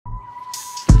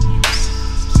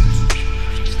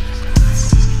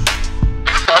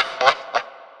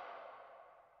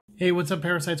Hey, what's up,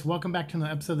 Parasites? Welcome back to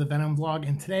another episode of the Venom vlog,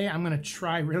 and today I'm going to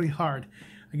try really hard.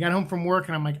 I got home from work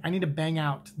and I'm like, I need to bang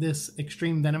out this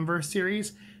Extreme Venom-Verse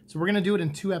series, so we're going to do it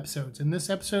in 2 episodes. In this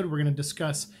episode, we're going to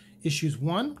discuss issues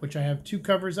 1, which I have 2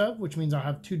 covers of, which means I'll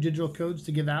have 2 digital codes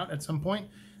to give out at some point,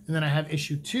 and then I have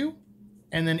issue 2,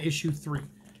 and then issue 3.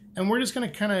 And we're just going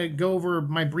to kind of go over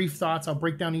my brief thoughts. I'll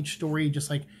break down each story,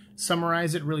 just like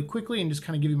summarize it really quickly, and just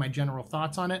kind of give you my general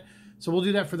thoughts on it. So we'll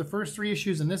do that for the first 3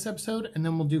 issues in this episode, and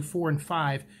then we'll do 4 and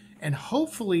 5. And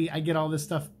hopefully I get all this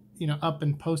stuff, up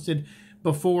and posted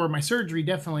before my surgery,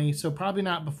 definitely. So probably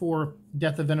not before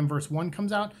Death of Venom-Verse 1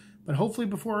 comes out, but hopefully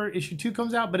before issue 2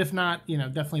 comes out. But if not,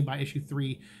 definitely by issue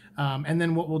 3. And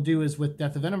then what we'll do is with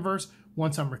Death of Venom-Verse,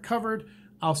 once I'm recovered,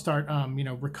 I'll start,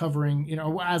 recovering,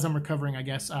 as I'm recovering, I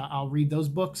guess, I'll read those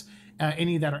books,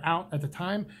 any that are out at the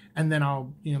time, and then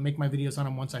I'll, make my videos on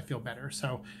them once I feel better.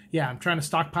 So, yeah, I'm trying to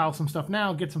stockpile some stuff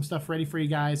now, get some stuff ready for you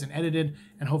guys and edited,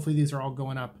 and hopefully these are all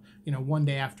going up, one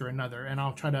day after another. And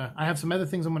I'll try to, I have some other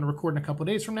things I'm going to record in a couple of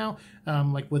days from now,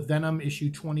 like with Venom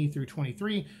issue 20 through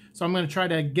 23. So I'm going to try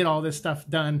to get all this stuff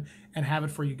done and have it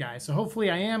for you guys. So hopefully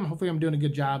I'm doing a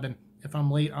good job, and if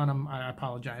I'm late on them, I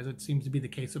apologize. It seems to be the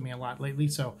case with me a lot lately,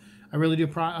 so I really do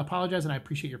apologize, and I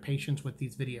appreciate your patience with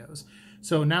these videos.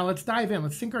 So now let's dive in.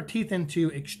 Let's sink our teeth into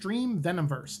Extreme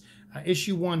Venom-Verse,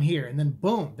 issue 1 here, and then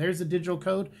boom, there's the digital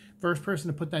code. First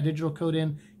person to put that digital code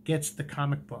in gets the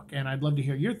comic book, and I'd love to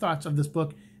hear your thoughts of this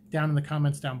book down in the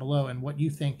comments down below, and what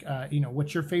you think,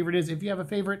 what your favorite is, if you have a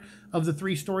favorite of the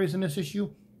 3 stories in this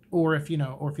issue, or if you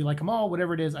like them all,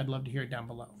 whatever it is, I'd love to hear it down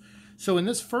below. So in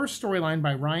this first storyline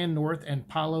by Ryan North and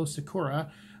Paulo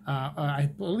Ciara,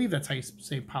 I believe that's how you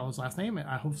say Paulo's last name,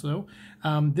 I hope so.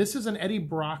 This is an Eddie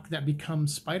Brock that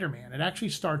becomes Spider-Man. It actually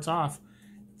starts off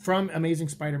from Amazing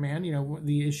Spider-Man,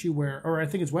 the issue where, or I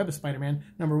think it's Web of Spider-Man,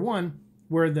 #1,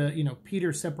 where the,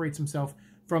 Peter separates himself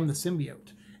from the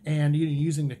symbiote and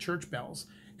using the church bells.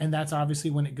 And that's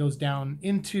obviously when it goes down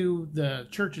into the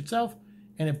church itself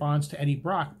and it bonds to Eddie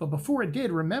Brock. But before it did,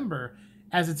 remember,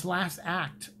 as its last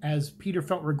act, as Peter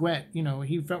felt regret,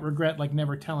 he felt regret like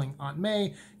never telling Aunt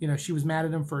May, she was mad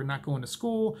at him for not going to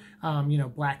school,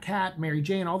 Black Cat, Mary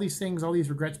Jane, all these things, all these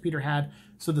regrets Peter had.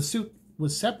 So the suit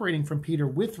was separating from Peter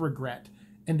with regret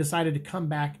and decided to come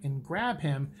back and grab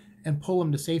him and pull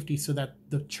him to safety so that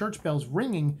the church bells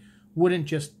ringing wouldn't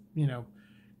just,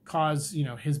 cause,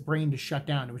 his brain to shut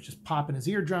down. It was just popping his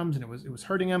eardrums and it was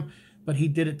hurting him, but he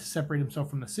did it to separate himself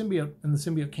from the symbiote, and the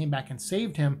symbiote came back and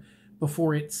saved him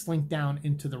before it slinked down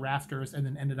into the rafters and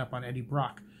then ended up on Eddie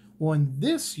Brock. Well, in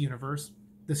this universe,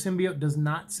 the symbiote does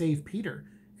not save Peter.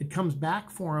 It comes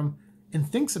back for him and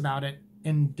thinks about it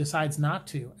and decides not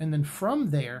to. And then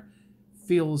from there,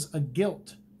 feels a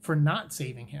guilt for not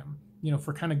saving him,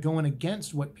 for kind of going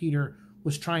against what Peter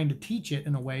was trying to teach it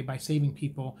in a way by saving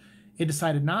people. It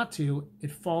decided not to.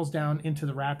 It falls down into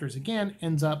the rafters again,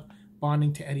 ends up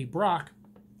bonding to Eddie Brock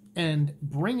and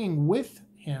bringing with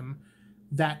him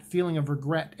that feeling of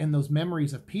regret and those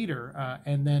memories of Peter,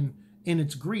 and then in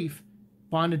its grief,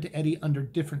 bonded to Eddie under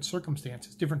different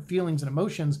circumstances, different feelings and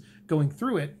emotions going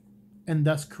through it, and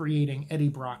thus creating Eddie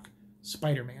Brock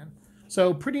Spider-Man.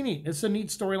 So pretty neat. It's a neat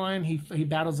storyline. He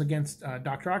battles against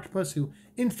Dr. Octopus, who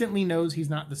instantly knows he's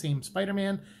not the same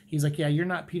Spider-Man. He's like, yeah, you're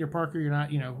not Peter Parker. You're not,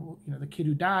 the kid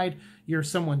who died. You're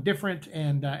someone different.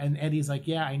 And Eddie's like,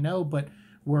 yeah, I know, but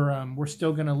we're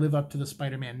still going to live up to the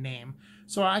Spider-Man name.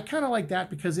 So I kind of like that,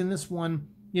 because in this one,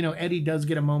 Eddie does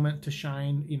get a moment to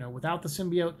shine, without the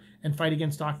symbiote and fight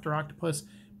against Dr. Octopus.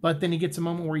 But then he gets a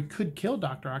moment where he could kill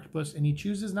Dr. Octopus, and he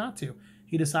chooses not to.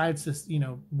 He decides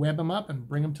to, web him up and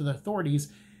bring him to the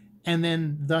authorities. And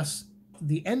then thus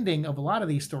the ending of a lot of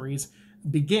these stories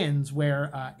begins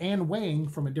where Anne Wang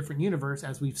from a different universe,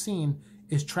 as we've seen,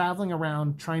 is traveling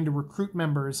around trying to recruit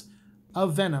members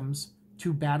of Venoms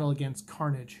to battle against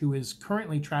Carnage, who is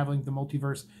currently traveling the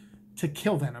multiverse to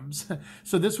kill Venoms.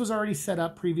 So this was already set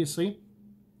up previously.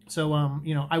 So,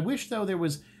 I wish, though, there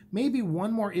was maybe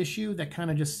one more issue that kind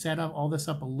of just set up all this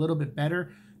up a little bit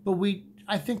better. But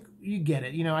I think you get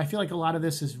it. I feel like a lot of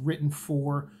this is written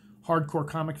for hardcore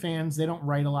comic fans. They don't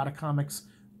write a lot of comics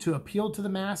to appeal to the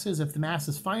masses. If the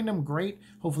masses find them, great.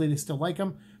 Hopefully they still like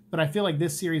them. But I feel like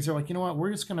this series, they're like, you know what,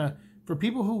 we're just going to, for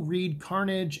people who read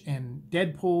Carnage and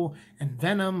Deadpool and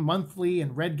Venom Monthly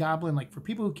and Red Goblin, like for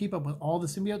people who keep up with all the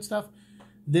symbiote stuff,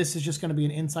 this is just going to be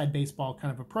an inside baseball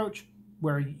kind of approach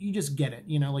where you just get it.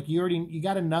 Like you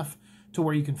got enough to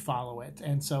where you can follow it.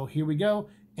 And so here we go.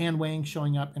 Anne Wang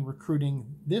showing up and recruiting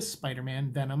this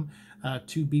Spider-Man, Venom,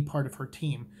 to be part of her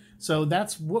team. So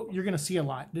that's what you're going to see a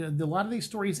lot. A lot of these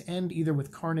stories end either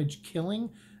with Carnage killing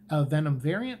a Venom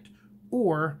variant,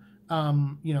 or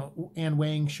you know, Anne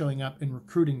Wang showing up and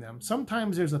recruiting them.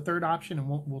 Sometimes there's a third option, and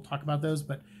we'll talk about those,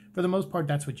 but for the most part,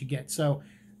 that's what you get. So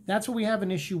that's what we have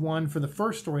in issue 1 for the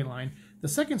first storyline. The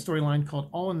second storyline, called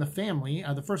All in the Family,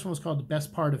 the first one was called The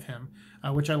Best Part of Him,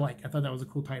 which I like. I thought that was a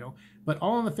cool title. But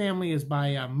All in the Family is by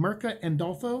Mirka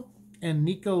Andolfo and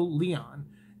Nico Leon.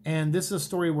 And this is a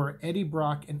story where Eddie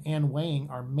Brock and Anne Wang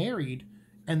are married,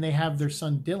 and they have their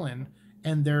son Dylan,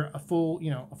 and they're a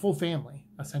full family,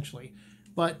 essentially.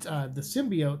 But the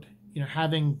symbiote, you know,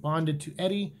 having bonded to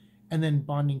Eddie and then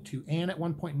bonding to Anne at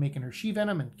one point and making her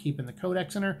she-Venom and keeping the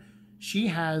codex in her, she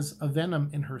has a Venom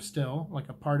in her still, like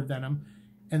a part of Venom.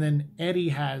 And then Eddie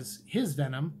has his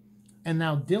Venom. And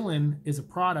now Dylan is a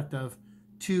product of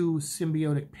 2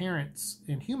 symbiotic parents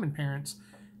and human parents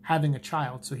having a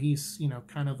child. So he's, you know,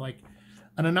 kind of like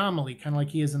an anomaly, kind of like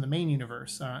he is in the main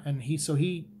universe. And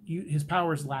his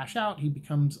powers lash out. He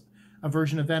becomes a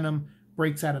version of Venom,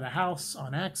 breaks out of the house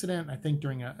on accident, I think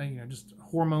during just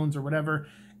hormones or whatever.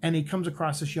 And he comes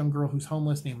across this young girl who's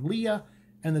homeless named Leah,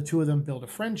 and the two of them build a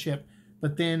friendship.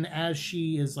 But then as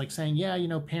she is like saying, yeah, you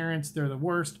know, parents, they're the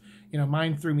worst, you know,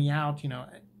 mine threw me out, you know,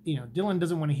 Dylan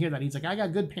doesn't want to hear that. He's like, I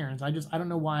got good parents. I don't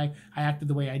know why I acted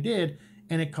the way I did.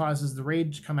 And it causes the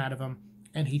rage to come out of him,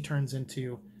 and he turns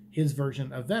into his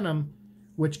version of Venom,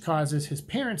 which causes his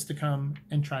parents to come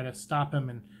and try to stop him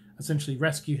and essentially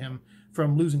rescue him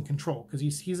from losing control, because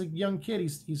he's a young kid.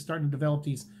 He's starting to develop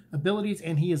these abilities,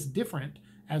 and he is different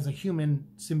as a human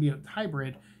symbiote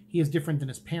hybrid. He is different than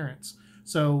his parents.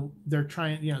 So they're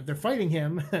trying, you know, they're fighting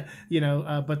him,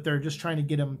 but they're just trying to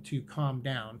get him to calm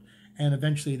down, and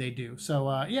eventually they do.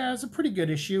 So yeah, it's a pretty good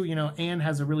issue. You know, Anne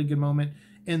has a really good moment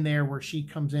in there where she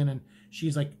comes in and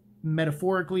she's like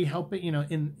metaphorically helping, you know,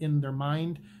 in their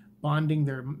mind, bonding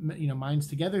their, you know, minds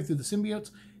together through the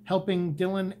symbiotes, helping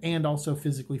Dylan, and also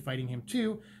physically fighting him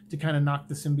too, to kind of knock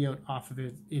the symbiote off of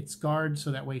its guard,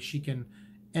 so that way she can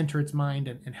enter its mind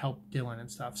and help Dylan and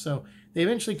stuff. So they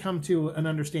eventually come to an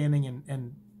understanding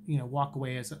and you know, walk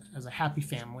away as a happy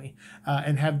family,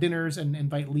 and have dinners and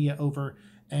invite Leah over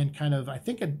and kind of, I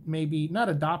think, maybe not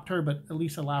adopt her, but at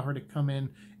least allow her to come in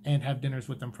and have dinners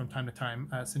with them from time to time,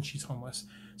 since she's homeless.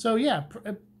 So yeah,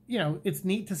 you know, it's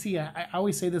neat to see. I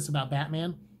always say this about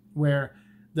Batman, where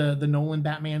the Nolan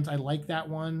Batmans, I like that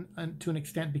one to an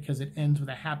extent because it ends with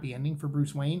a happy ending for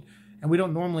Bruce Wayne, and we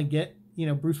don't normally get, you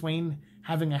know, Bruce Wayne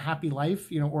having a happy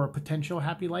life, you know, or a potential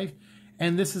happy life.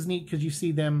 And this is neat because you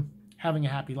see them having a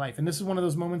happy life. And this is one of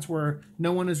those moments where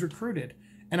no one is recruited.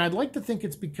 And I'd like to think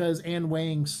it's because Anne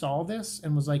Wang saw this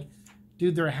and was like,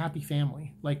 dude, they're a happy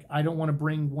family. Like, I don't want to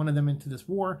bring one of them into this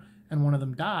war and one of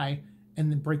them die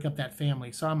and then break up that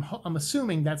family. So I'm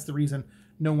assuming that's the reason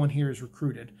no one here is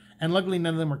recruited. And luckily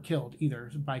none of them are killed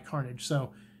either by Carnage.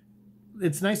 So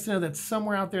it's nice to know that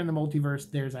somewhere out there in the multiverse,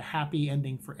 there's a happy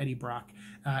ending for Eddie Brock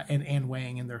and Anne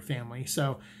Wang and their family.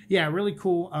 So yeah, really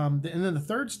cool. And then the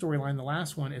third storyline, the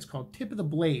last one, is called Tip of the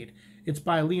Blade. It's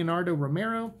by Leonardo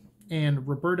Romero and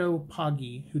Roberto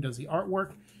Poggi, who does the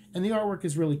artwork. And the artwork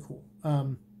is really cool.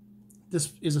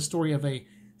 This is a story of a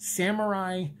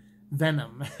samurai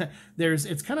Venom.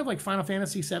 It's kind of like Final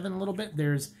Fantasy VII a little bit.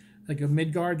 There's like a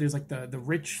Midgard. There's like the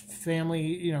rich family,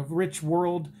 you know, rich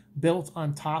world built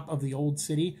on top of the old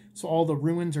city. So all the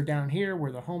ruins are down here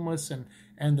where the homeless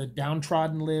and the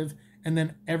downtrodden live. And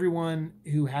then everyone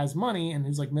who has money and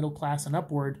who's like middle class and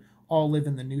upward all live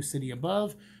in the new city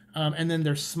above. And then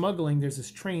there's smuggling. There's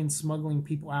this train smuggling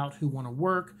people out who want to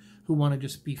work, who want to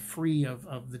just be free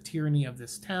of the tyranny of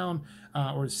this town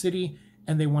or city,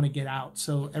 and they want to get out.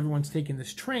 So everyone's taking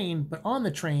this train, but on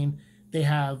the train, they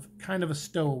have kind of a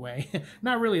stowaway.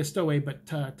 Not really a stowaway, but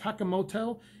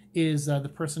Takamoto is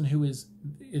the person who is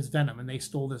Venom, and they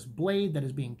stole this blade that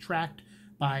is being tracked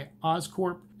by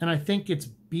Oscorp. And I think it's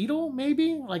Beetle,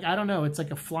 maybe? Like, I don't know. It's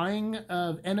like a flying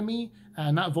enemy.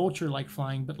 Not Vulture-like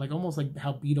flying, but like almost like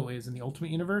how Beetle is in the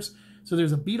Ultimate Universe. So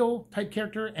there's a Beetle-type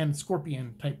character and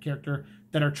Scorpion-type character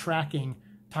that are tracking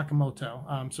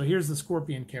Takamoto. So here's the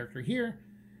Scorpion character here.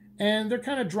 And they're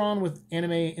kind of drawn with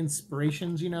anime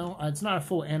inspirations, you know. It's not a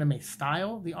full anime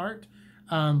style, the art,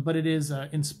 but it is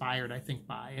inspired, I think,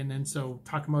 by. And then so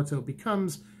Takamoto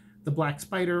becomes the Black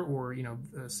Spider, or, you know,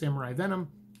 Samurai Venom,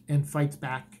 and fights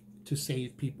back to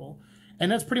save people.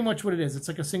 And that's pretty much what it is. It's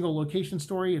like a single location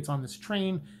story. It's on this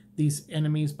train. These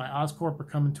enemies by Oscorp are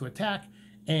coming to attack,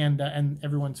 and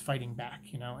everyone's fighting back,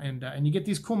 you know. And you get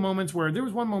these cool moments where there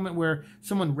was one moment where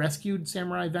someone rescued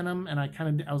Samurai Venom, and I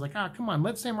was like, come on,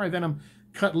 let Samurai Venom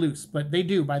cut loose. But they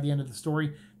do by the end of the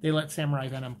story. They let Samurai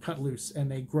Venom cut loose,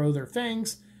 and they grow their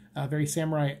fangs, very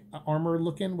samurai armor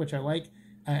looking, which I like.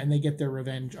 and they get their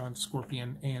revenge on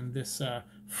Scorpion and this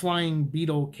flying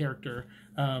beetle character.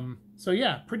 So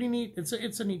yeah, pretty neat.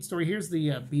 It's a neat story. Here's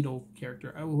the beetle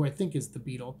character, who I think is the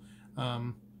beetle.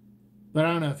 But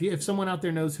I don't know if someone out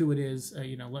there knows who it is,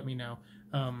 let me know.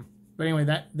 But anyway,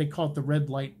 that they call it the red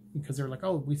light because they're like,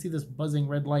 oh, we see this buzzing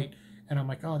red light, and I'm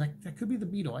like, oh, that could be the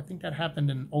beetle. I think that happened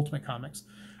in Ultimate Comics.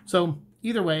 So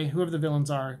either way, whoever the villains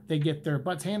are, they get their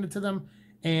butts handed to them,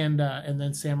 and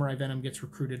then Samurai Venom gets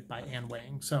recruited by Anne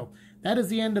Wang. So that is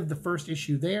the end of the first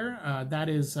issue there. That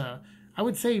is, I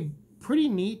would say, pretty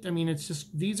neat. I mean, it's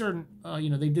just, these are,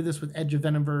 they did this with Edge of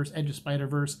Venomverse, Edge of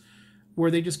Spider-Verse, where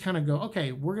they just kind of go,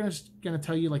 okay, we're gonna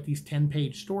tell you like these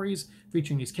 10-page stories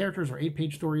featuring these characters, or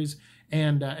 8-page stories,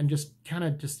 and just kind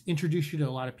of just introduce you to a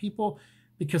lot of people,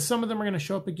 because some of them are going to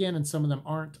show up again and some of them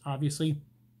aren't, obviously.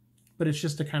 But it's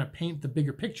just to kind of paint the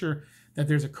bigger picture that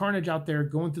there's a Carnage out there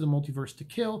going through the multiverse to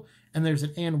kill, and there's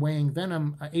an Anne Wang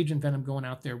Venom, Agent Venom, going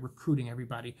out there recruiting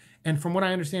everybody. And from what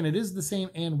I understand, it is the same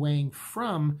Anne Wang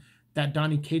from that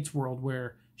Donny Cates world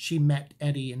where she met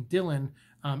Eddie and Dylan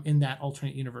in that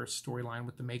alternate universe storyline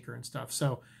with the Maker and stuff.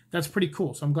 So that's pretty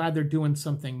cool. So I'm glad they're doing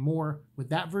something more with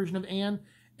that version of Anne,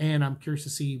 and I'm curious to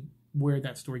see where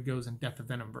that story goes in Death of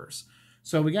Venomverse.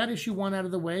 So we got issue 1 out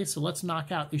of the way, so let's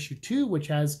knock out issue 2, which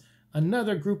has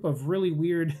another group of really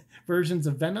weird versions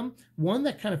of Venom. One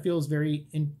that kind of feels very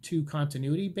into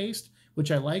continuity based, which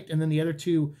I liked, and then the other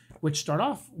two, which start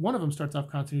off, one of them starts off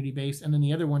continuity based, and then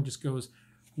the other one just goes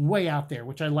way out there,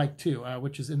 which I like too,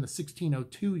 which is in the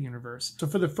 1602 universe. So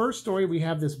for the first story, we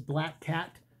have this Black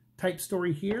Cat type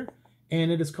story here,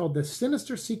 and it is called The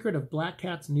Sinister Secret of Black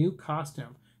Cat's New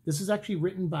Costume. This is actually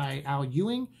written by Al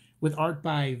Ewing with art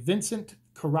by Vincent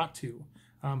Karatu,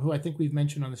 who I think we've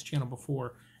mentioned on this channel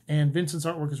before. And Vincent's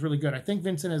artwork is really good. I think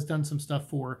Vincent has done some stuff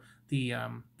for the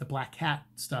Black Cat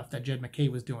stuff that Jed MacKay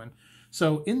was doing.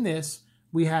 So in this,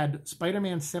 we had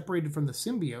Spider-Man separated from the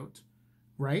symbiote,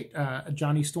 right?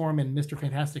 Johnny Storm and Mr.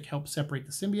 Fantastic helped separate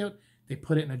the symbiote. They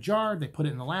put it in a jar. They put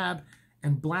it in the lab.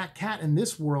 And Black Cat in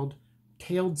this world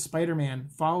tailed Spider-Man,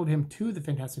 followed him to the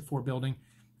Fantastic Four building,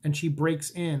 and she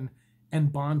breaks in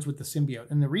and bonds with the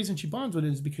symbiote. And the reason she bonds with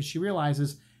it is because she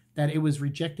realizes that it was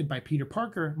rejected by Peter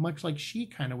Parker, much like she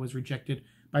kind of was rejected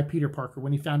by Peter Parker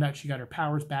when he found out she got her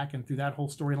powers back and through that whole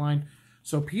storyline.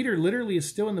 So Peter literally is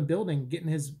still in the building getting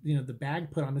his, the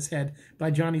bag put on his head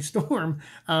by Johnny Storm,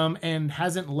 and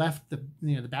hasn't left the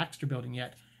Baxter building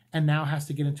yet, and now has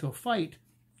to get into a fight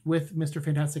with Mr.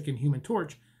 Fantastic and Human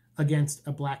Torch against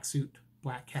a black suit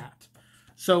Black Cat.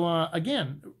 So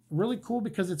again, really cool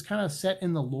because it's kind of set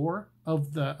in the lore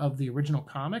of the original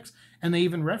comics, and they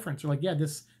even reference, they're like, yeah,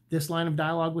 this line of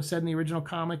dialogue was said in the original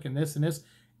comic, and this,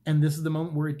 and this is the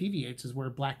moment where it deviates, is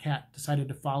where Black Cat decided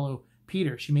to follow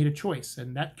Peter. She made a choice,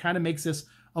 and that kind of makes this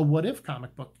a what-if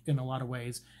comic book in a lot of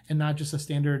ways, and not just a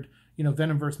standard,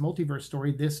 Venomverse multiverse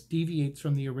story. This deviates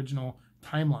from the original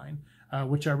timeline,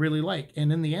 which I really like.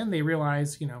 And in the end, they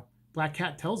realize, Black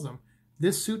Cat tells them,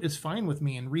 this suit is fine with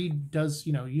me, and Reed does,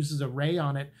 uses a ray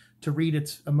on it to read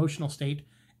its emotional state,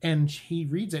 and he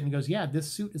reads it and goes, yeah,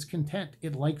 this suit is content.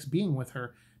 It likes being with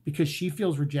her because she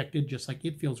feels rejected just like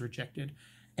it feels rejected.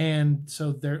 And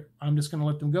so I'm just going to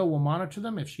let them go. We'll monitor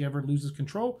them. If she ever loses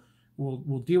control,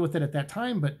 we'll deal with it at that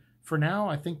time. But for now,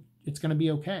 I think it's going to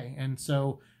be okay. And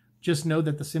so just know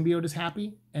that the symbiote is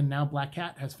happy, and now Black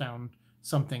Cat has found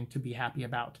something to be happy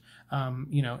about,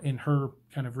 in her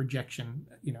kind of rejection,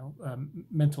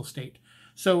 mental state.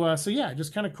 So yeah,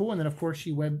 just kind of cool. And then of course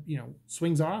she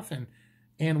swings off, and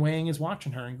Anne Wang is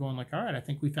watching her and going like, all right, I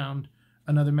think we found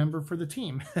another member for the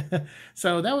team.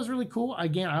 So that was really cool.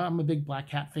 Again, I'm a big Black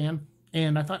Cat fan,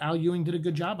 and I thought Al Ewing did a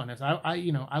good job on this.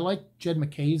 I like Jed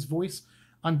MacKay's voice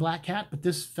on Black Cat, but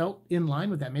this felt in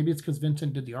line with that. Maybe it's because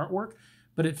Vincent did the artwork,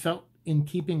 but it felt in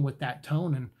keeping with that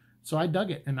tone, and so I dug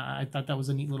it, and I thought that was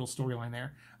a neat little storyline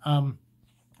there.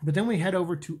 But then we head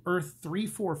over to Earth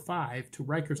 345, to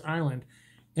Rikers Island,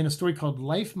 in a story called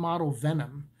Life Model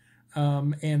Venom.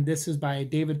 And this is by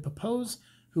David Pepose,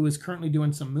 who is currently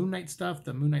doing some Moon Knight stuff,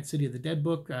 the Moon Knight City of the Dead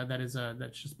book that's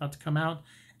just about to come out.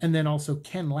 And then also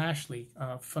Ken Lashley,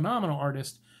 a phenomenal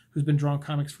artist who's been drawing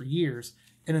comics for years.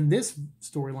 And in this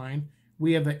storyline,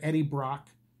 we have Eddie Brock,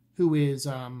 who is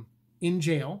in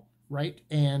jail, right?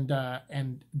 And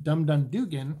Dum Dum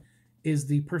Dugan is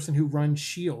the person who runs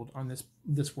S.H.I.E.L.D. on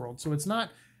this world. So it's not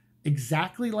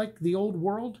exactly like the old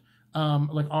world, the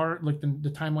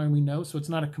timeline we know. So it's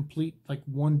not a complete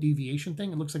one deviation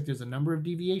thing. It looks like there's a number of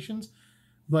deviations,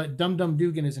 but Dum Dum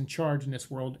Dugan is in charge in this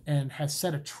world and has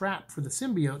set a trap for the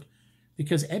symbiote,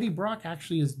 because Eddie Brock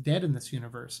actually is dead in this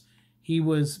universe. He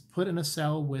was put in a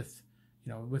cell with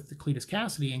with the Cletus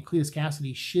Cassidy, and Cletus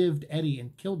Cassidy shivved Eddie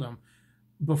and killed him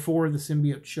before the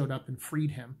symbiote showed up and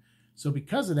freed him. So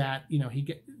because of that, he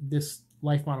get this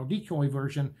life model decoy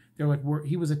version. They're like,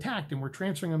 he was attacked, and we're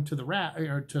transferring him to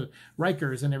to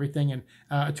Rikers and everything,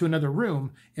 and to another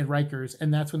room in Rikers.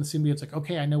 And that's when the symbiote's like,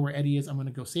 okay, I know where Eddie is. I'm going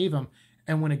to go save him.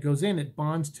 And when it goes in, it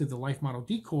bonds to the life model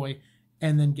decoy,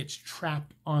 and then gets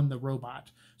trapped on the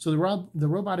robot. So the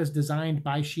robot is designed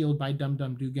by S.H.I.E.L.D., by Dum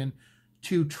Dum Dugan,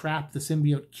 to trap the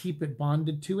symbiote, keep it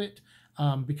bonded to it,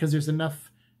 because there's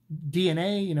enough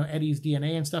DNA, Eddie's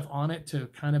DNA and stuff on it to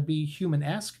kind of be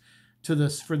human-esque for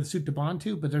the suit to bond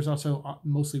to, but there's also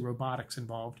mostly robotics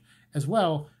involved as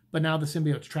well. But now the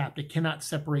symbiote's trapped. It cannot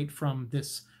separate from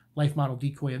this life model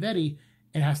decoy of Eddie.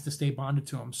 It has to stay bonded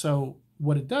to him. So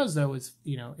what it does, though, is,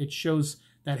 it shows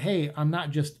that, hey, I'm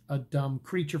not just a dumb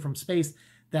creature from space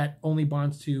that only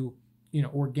bonds to,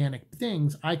 organic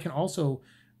things. I can also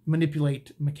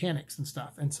manipulate mechanics and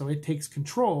stuff. And so it takes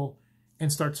control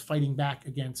and starts fighting back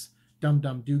against Dum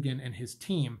Dum Dugan and his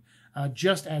team.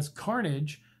 Just as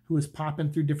Carnage, who is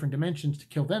popping through different dimensions to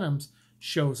kill Venoms,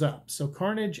 shows up. So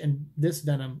Carnage and this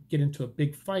Venom get into a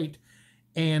big fight.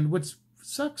 And what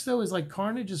sucks, though, is like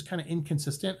Carnage is kind of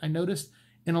inconsistent. I noticed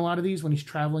in a lot of these, when he's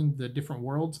traveling the different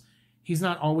worlds, he's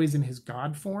not always in his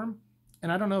god form.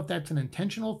 And I don't know if that's an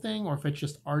intentional thing, or if it's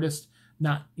just artists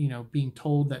not, being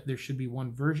told that there should be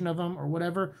one version of him or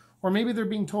whatever. Or maybe they're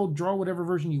being told, draw whatever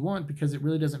version you want, because it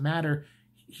really doesn't matter.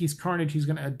 He's Carnage. He's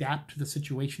going to adapt to the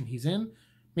situation he's in.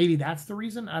 Maybe that's the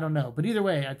reason. I don't know. But either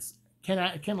way,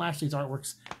 Ken Lashley's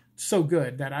artwork's so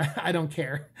good that I don't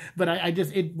care. But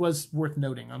it was worth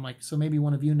noting. I'm like, so maybe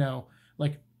one of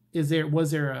like,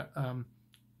 was there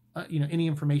any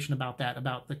information about that,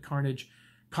 about the Carnage,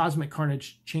 Cosmic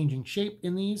Carnage changing shape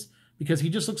in these? Because he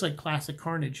just looks like classic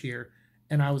Carnage here.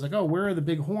 And I was like, oh, where are the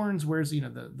big horns? Where's,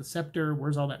 the scepter?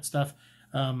 Where's all that stuff?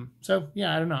 So,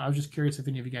 yeah, I don't know. I was just curious if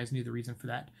any of you guys knew the reason for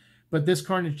that. But this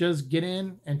Carnage does get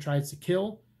in and tries to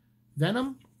kill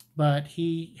Venom. But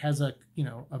he has a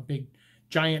big,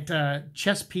 giant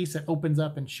chest piece that opens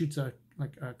up and shoots a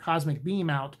cosmic beam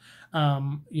out,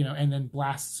 and then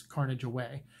blasts Carnage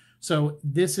away. So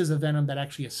this is a Venom that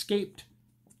actually escaped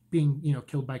being,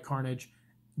 killed by Carnage,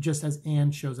 just as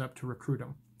Anne shows up to recruit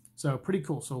him. So pretty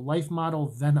cool. So life model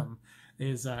Venom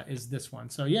is this one.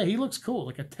 So yeah, he looks cool,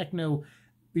 like a techno,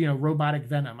 robotic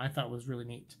Venom. I thought was really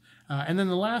neat. And then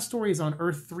the last story is on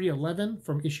Earth 311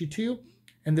 from issue 2,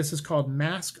 and this is called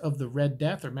Mask of the Red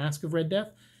Death, or Mask of Red Death,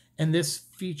 and this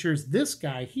features this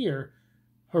guy here,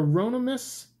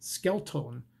 Hieronymus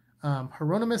Skeleton.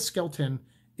 Hieronymus Skeleton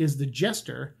is the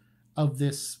jester of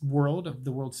this world, of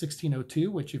the world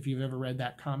 1602, which, if you've ever read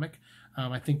that comic,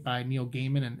 I think by Neil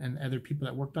Gaiman and other people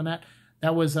that worked on that,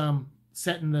 that was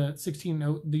set in the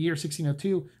year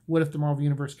 1602. What if the Marvel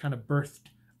Universe kind of birthed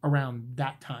around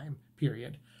that time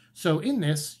period? So in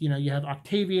this, you have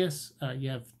Octavius, you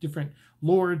have different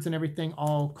lords and everything,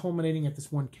 all culminating at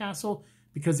this one castle,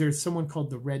 because there's someone called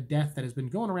the Red Death that has been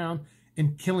going around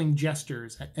and killing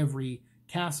jesters at every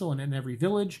castle and in every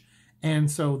village. And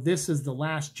so this is the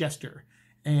last jester.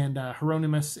 And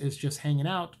Hieronymus is just hanging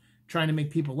out, trying to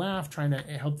make people laugh, trying to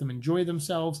help them enjoy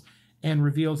themselves, and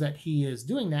reveals that he is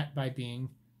doing that by being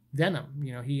Venom.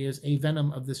 He is a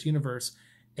Venom of this universe,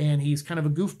 and he's kind of a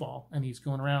goofball, and he's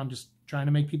going around just trying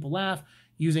to make people laugh,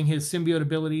 using his symbiote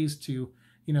abilities to,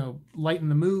 lighten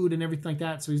the mood and everything like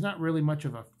that. So he's not really much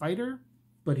of a fighter,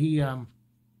 but he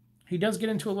does get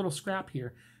into a little scrap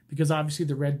here, because obviously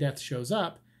the Red Death shows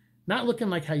up, not looking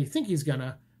like how you think he's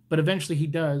gonna, but eventually he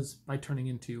does by turning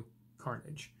into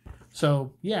Carnage.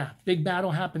 So yeah, big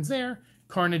battle happens there.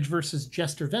 Carnage versus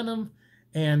Jester Venom,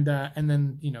 and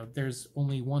then there's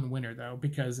only one winner though,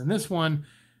 because in this one,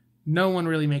 no one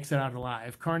really makes it out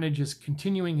alive. Carnage is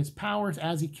continuing his powers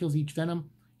as he kills each Venom.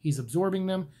 He's absorbing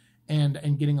them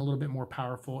and getting a little bit more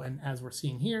powerful. And as we're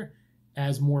seeing here,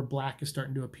 as more black is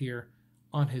starting to appear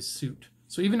on his suit.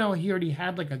 So even though he already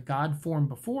had like a god form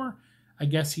before, I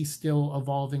guess he's still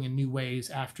evolving in new ways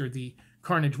after the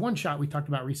Carnage one-shot we talked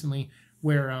about recently,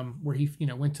 where he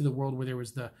went to the world where there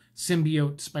was the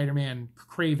symbiote Spider-Man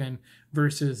Kraven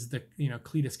versus the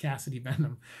Cletus Cassidy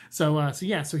Venom. So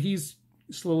he's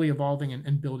slowly evolving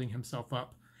and building himself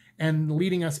up, and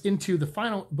leading us into the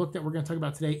final book that we're going to talk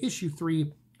about today, issue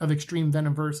 3 of Extreme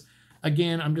Venomverse.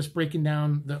 Again, I'm just breaking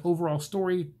down the overall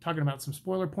story, talking about some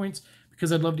spoiler points,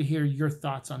 because I'd love to hear your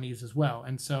thoughts on these as well.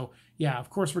 And so, yeah, of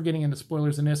course we're getting into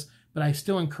spoilers in this, but I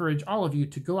still encourage all of you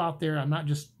to go out there. I'm not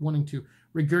just wanting to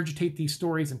regurgitate these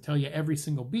stories and tell you every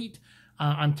single beat.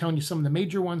 I'm telling you some of the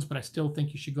major ones, but I still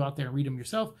think you should go out there and read them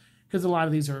yourself, because a lot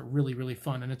of these are really, really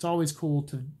fun. And it's always cool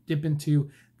to dip into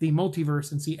the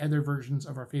multiverse and see other versions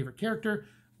of our favorite character,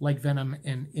 like Venom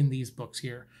in these books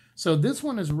here. So this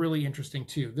one is really interesting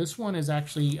too. This one is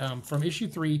actually from issue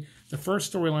 3. The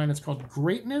first storyline is called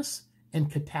Greatness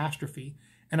and Catastrophe.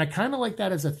 And I kind of like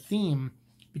that as a theme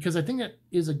because I think that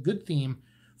is a good theme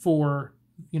for,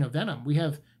 Venom. We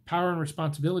have power and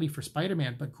responsibility for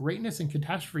Spider-Man, but greatness and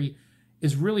catastrophe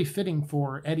is really fitting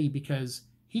for Eddie because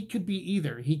he could be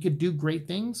either. He could do great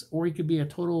things or he could be a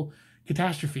total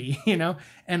catastrophe,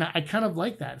 And I kind of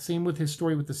like that. Same with his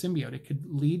story with the symbiote. It could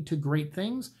lead to great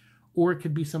things or it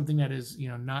could be something that is,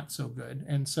 not so good.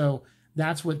 And so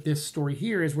that's what this story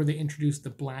here is, where they introduce the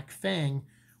Black Fang,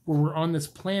 where we're on this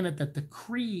planet that the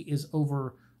Kree is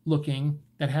overlooking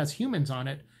that has humans on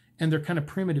it, and they're kind of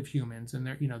primitive humans, and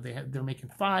they're making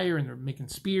fire and they're making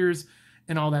spears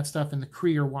and all that stuff, and the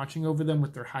Kree are watching over them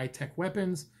with their high-tech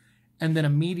weapons. And then a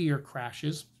meteor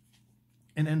crashes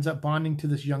and ends up bonding to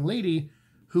this young lady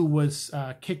who was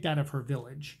kicked out of her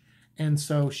village, and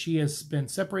so she has been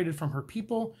separated from her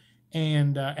people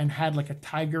and had like a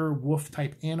tiger wolf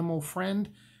type animal friend.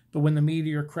 But when the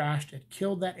meteor crashed, it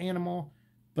killed that animal,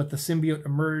 but the symbiote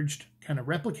emerged, kind of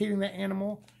replicating that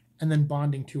animal and then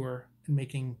bonding to her and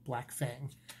making Black Fang.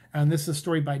 And this is a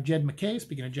story by Jed MacKay,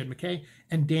 speaking of Jed MacKay,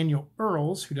 and Daniel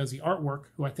Earls, who does the artwork,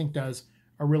 who I think does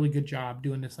a really good job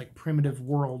doing this like primitive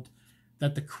world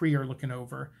that the Kree are looking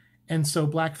over. And so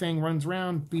Black Fang runs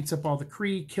around, beats up all the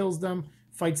Kree, kills them,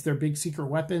 fights their big secret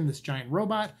weapon, this giant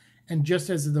robot. And just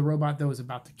as the robot, though, is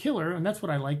about to kill her, and that's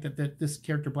what I like, that this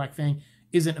character, Black Fang,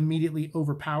 isn't immediately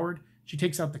overpowered. She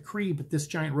takes out the Kree, but this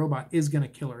giant robot is going to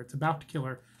kill her. It's about to kill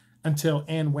her until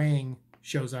Anne Wang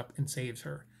shows up and saves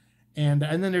her. And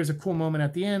then there's a cool moment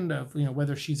at the end of,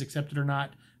 whether she's accepted or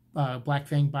not, Black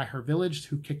Fang by her village,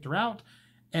 who kicked her out.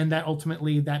 And that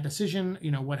ultimately, that decision,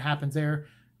 what happens there,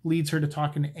 leads her to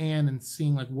talking to Anne and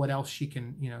seeing like what else she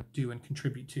can, do and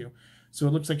contribute to. So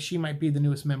it looks like she might be the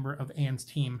newest member of Anne's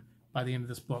team by the end of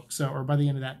this book, or by the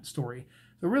end of that story.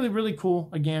 So really, really cool.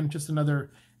 Again, just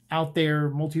another out there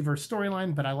multiverse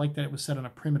storyline, but I like that it was set on a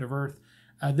primitive Earth.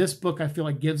 This book, I feel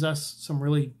like, gives us some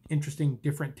really interesting,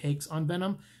 different takes on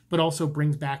Venom, but also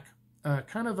brings back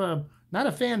kind of not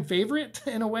a fan favorite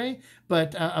in a way,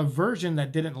 but a version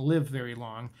that didn't live very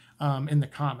long in the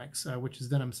comics, which is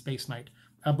Venom Space Knight.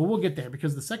 But we'll get there,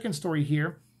 because the second story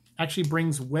here actually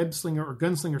brings Web-Slinger or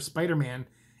Gunslinger Spider-Man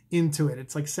into it.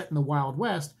 It's like set in the Wild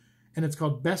West, and it's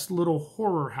called Best Little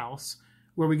Horror House,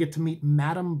 where we get to meet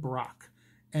Madame Brock.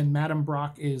 And Madame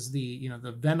Brock is the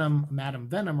Venom, Madame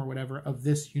Venom or whatever of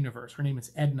this universe. Her name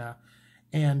is Edna.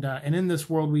 And in this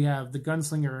world, we have the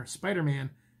Gunslinger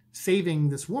Spider-Man saving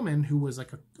this woman who was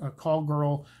like a call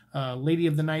girl, lady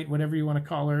of the night, whatever you want to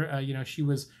call her. She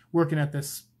was working at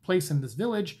this place in this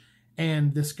village,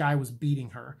 and this guy was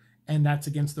beating her. And that's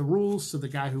against the rules. So the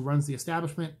guy who runs the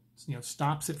establishment,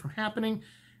 stops it from happening,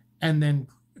 and then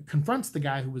confronts the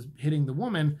guy who was hitting the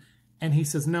woman. And he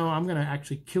says, no, I'm going to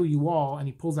actually kill you all. And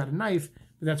he pulls out a knife,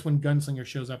 but that's when Gunslinger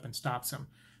shows up and stops him.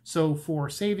 So for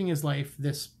saving his life,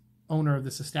 this owner of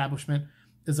this establishment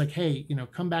is like, hey,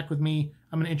 come back with me.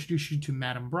 I'm going to introduce you to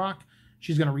Madame Brock.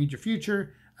 She's going to read your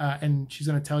future. And she's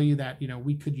going to tell you that,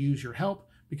 we could use your help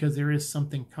because there is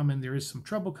something coming. There is some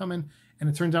trouble coming. And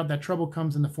it turns out that trouble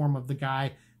comes in the form of the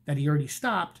guy that he already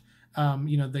stopped.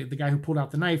 The guy who pulled out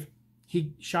the knife,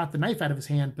 he shot the knife out of his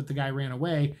hand, but the guy ran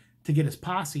away to get his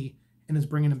posse and is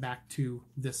bringing him back to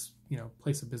this,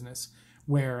 place of business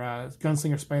where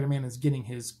Gunslinger Spider-Man is getting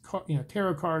his,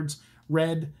 tarot cards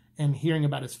read and hearing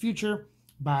about his future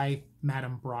by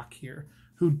Madame Brock here,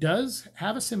 who does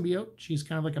have a symbiote. She's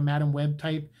kind of like a Madame Web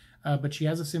type, but she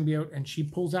has a symbiote, and she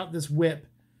pulls out this whip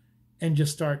and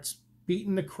just starts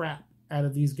beating the crap out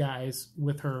of these guys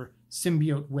with her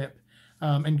symbiote whip.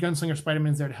 And Gunslinger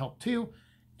Spider-Man's there to help too.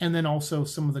 And then also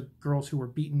some of the girls who were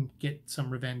beaten get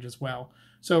some revenge as well.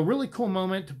 So really cool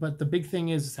moment, but the big thing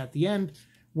is at the end,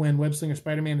 when Web-Slinger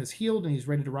Spider-Man is healed and he's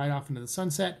ready to ride off into the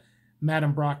sunset,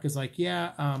 Madame Brock is like,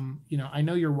 yeah, I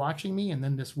know you're watching me. And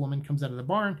then this woman comes out of the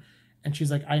barn and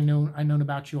she's like, I've known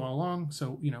about you all along.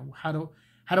 So,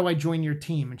 how do I join your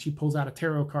team? And she pulls out a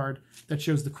tarot card that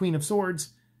shows the Queen of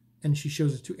Swords, and she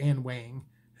shows it to Anne Wang,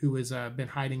 who has been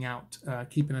hiding out,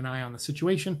 keeping an eye on the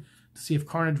situation to see if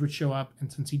Carnage would show up.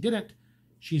 And since he didn't,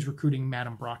 she's recruiting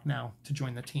Madame Brock now to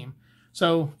join the team.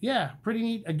 So yeah, pretty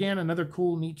neat. Again, another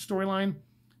cool, neat storyline,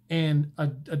 and a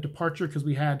departure, because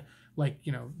we had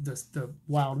the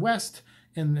Wild West,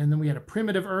 and then we had a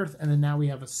primitive Earth, and then now we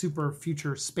have a super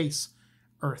future space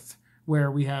Earth,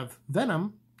 where we have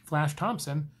Venom, Flash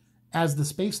Thompson, as the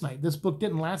Space Knight. This book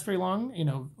didn't last very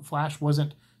long. Flash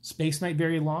wasn't Space Knight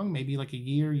very long, maybe like a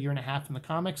year and a half in the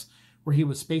comics, where he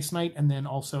was Space Knight, and then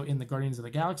also in the Guardians of the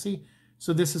Galaxy.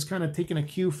 So this is kind of taking a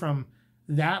cue from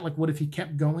that. Like, what if he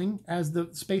kept going as the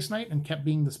Space Knight and kept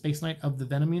being the Space Knight of the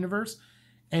Venom universe?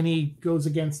 And he goes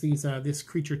against these this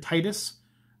creature Titus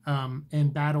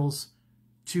and battles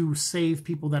to save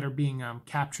people that are being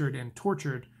captured and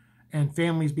tortured, and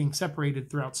families being separated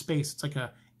throughout space. It's like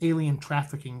a alien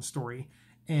trafficking story,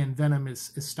 and Venom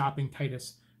is stopping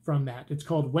Titus from that. It's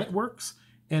called Wetworks,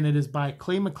 and it is by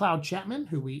Clay McLeod Chapman,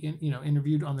 who we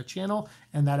interviewed on the channel,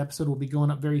 and that episode will be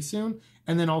going up very soon.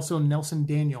 And then also Nelson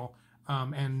Daniel,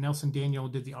 and Nelson Daniel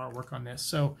did the artwork on this.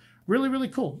 So really, really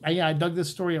cool. I dug this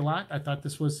story a lot. I thought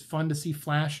this was fun to see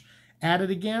Flash at it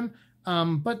again.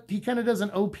 But he kind of does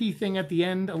an OP thing at the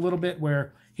end a little bit,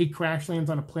 where he crash lands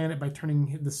on a planet by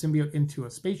turning the symbiote into a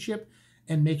spaceship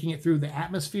and making it through the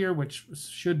atmosphere, which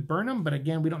should burn him. But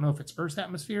again, we don't know if it's Earth's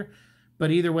atmosphere.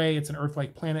 But either way, it's an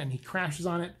Earth-like planet, and he crashes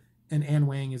on it, and Anne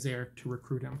Wang is there to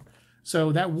recruit him.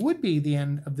 So that would be the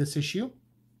end of this issue.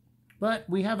 But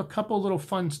we have a couple little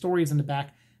fun stories in the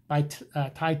back by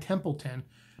Ty Templeton,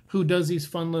 who does these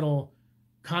fun little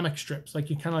comic strips, like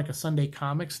kind of like a Sunday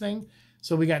Comics thing.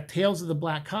 So we got Tales of the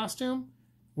Black Costume,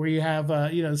 where you have the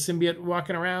symbiote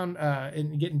walking around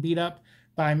and getting beat up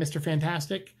by Mr.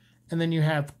 Fantastic. And then you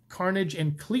have Carnage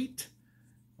and Cleet,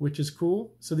 which is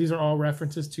cool. So these are all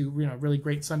references to really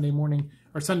great Sunday morning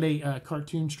or Sunday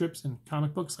cartoon strips and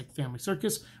comic books like Family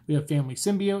Circus. We have Family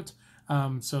Symbiote.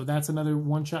 So that's another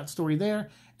one-shot story there.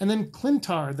 And then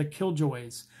Clintar, the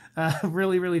Killjoys.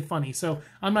 Really, really funny. So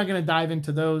I'm not going to dive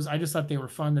into those. I just thought they were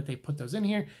fun that they put those in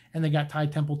here. And they got Ty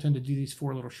Templeton to do these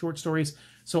 4 little short stories.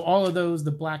 So all of those,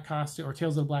 the Black Costume, or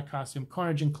Tales of the Black Costume,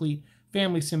 Carnage and Cleet,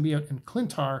 Family Symbiote, and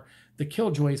Clintar, the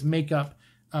Killjoys, make up,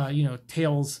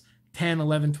 Tales 10,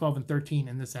 11, 12, and 13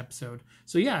 in this episode.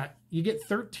 So yeah, you get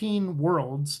 13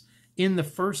 worlds in the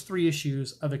first 3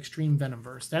 issues of Extreme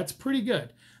Venomverse. That's pretty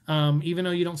good. Even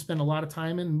though you don't spend a lot of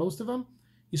time in most of them,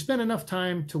 you spend enough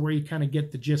time to where you kind of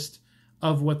get the gist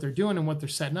of what they're doing and what they're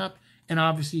setting up. And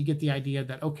obviously you get the idea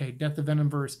that, okay, Death of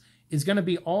Venomverse is going to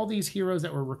be all these heroes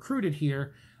that were recruited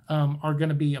here are going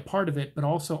to be a part of it, but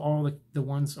also all the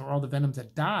ones, or all the Venoms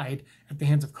that died at the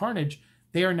hands of Carnage,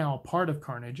 they are now a part of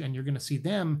Carnage, and you're going to see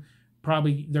them,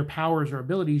 probably their powers or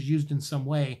abilities used in some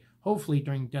way, hopefully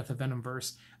during Death of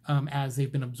Venomverse, as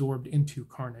they've been absorbed into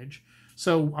Carnage.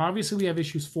 So obviously we have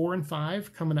issues 4 and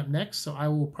 5 coming up next. So I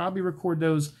will probably record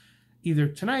those either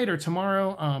tonight or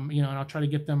tomorrow, and I'll try to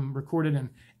get them recorded and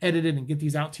edited and get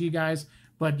these out to you guys.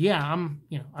 But yeah,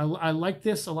 I like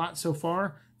this a lot so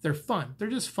far. They're fun. They're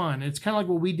just fun. It's kind of like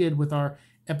what we did with our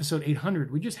episode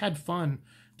 800. We just had fun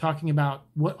talking about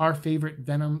what our favorite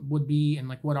Venom would be and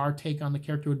like what our take on the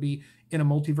character would be in a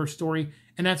multiverse story.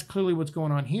 And that's clearly what's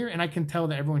going on here. And I can tell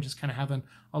that everyone's just kind of having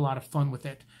a lot of fun with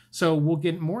it. So we'll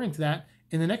get more into that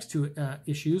in the next 2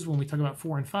 issues when we talk about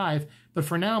 4 and 5. But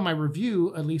for now, my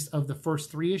review, at least of the first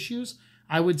 3 issues,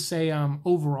 I would say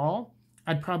overall,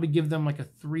 I'd probably give them like a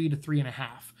 3 to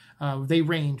 3.5. They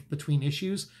range between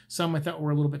issues. Some I thought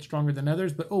were a little bit stronger than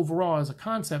others, but overall as a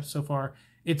concept so far,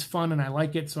 it's fun and I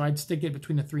like it. So I'd stick it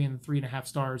between the 3 and the 3.5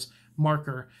 stars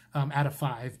marker out of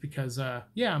 5 because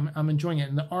yeah, I'm enjoying it.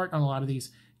 And the art on a lot of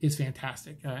these is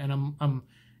fantastic. And I'm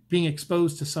being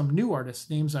exposed to some new artists,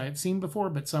 names I had seen before,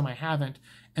 but some I haven't.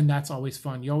 And that's always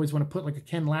fun. You always want to put like a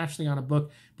Ken Lashley on a book,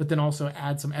 but then also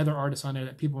add some other artists on there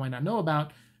that people might not know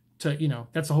about to,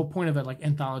 that's the whole point of it. Like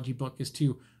anthology book is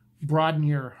to broaden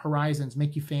your horizons,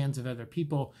 make you fans of other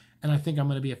people. And I think I'm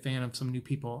going to be a fan of some new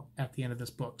people at the end of this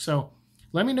book. So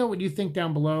let me know what you think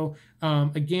down below.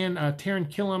 Again, Taran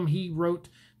Killam, he wrote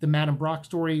the Madam Brock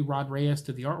story. Rod Reyes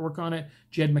did the artwork on it.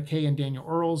 Jed McKay and Daniel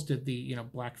Earls did the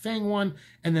Black Fang one.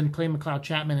 And then Clay McLeod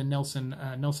Chapman and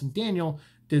Nelson Daniel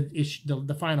did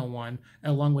the final one,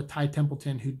 along with Ty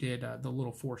Templeton, who did the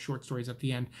little 4 short stories at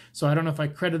the end. So I don't know if I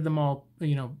credited them all,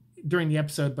 during the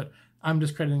episode, but I'm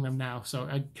just crediting them now. So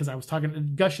because I was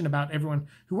gushing about everyone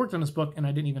who worked on this book, and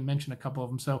I didn't even mention a couple of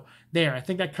them. So there, I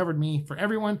think that covered me for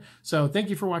everyone. So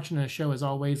thank you for watching the show as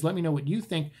always. Let me know what you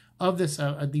think of this,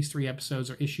 these 3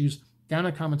 episodes or issues down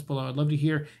in the comments below. I'd love to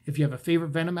hear if you have a favorite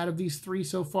Venom out of these 3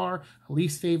 so far, a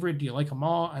least favorite. Do you like them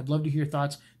all? I'd love to hear your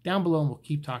thoughts down below, and we'll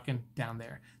keep talking down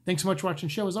there. Thanks so much for watching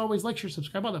the show. As always, like, share,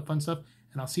 subscribe, all that fun stuff,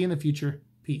 and I'll see you in the future.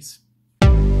 Peace.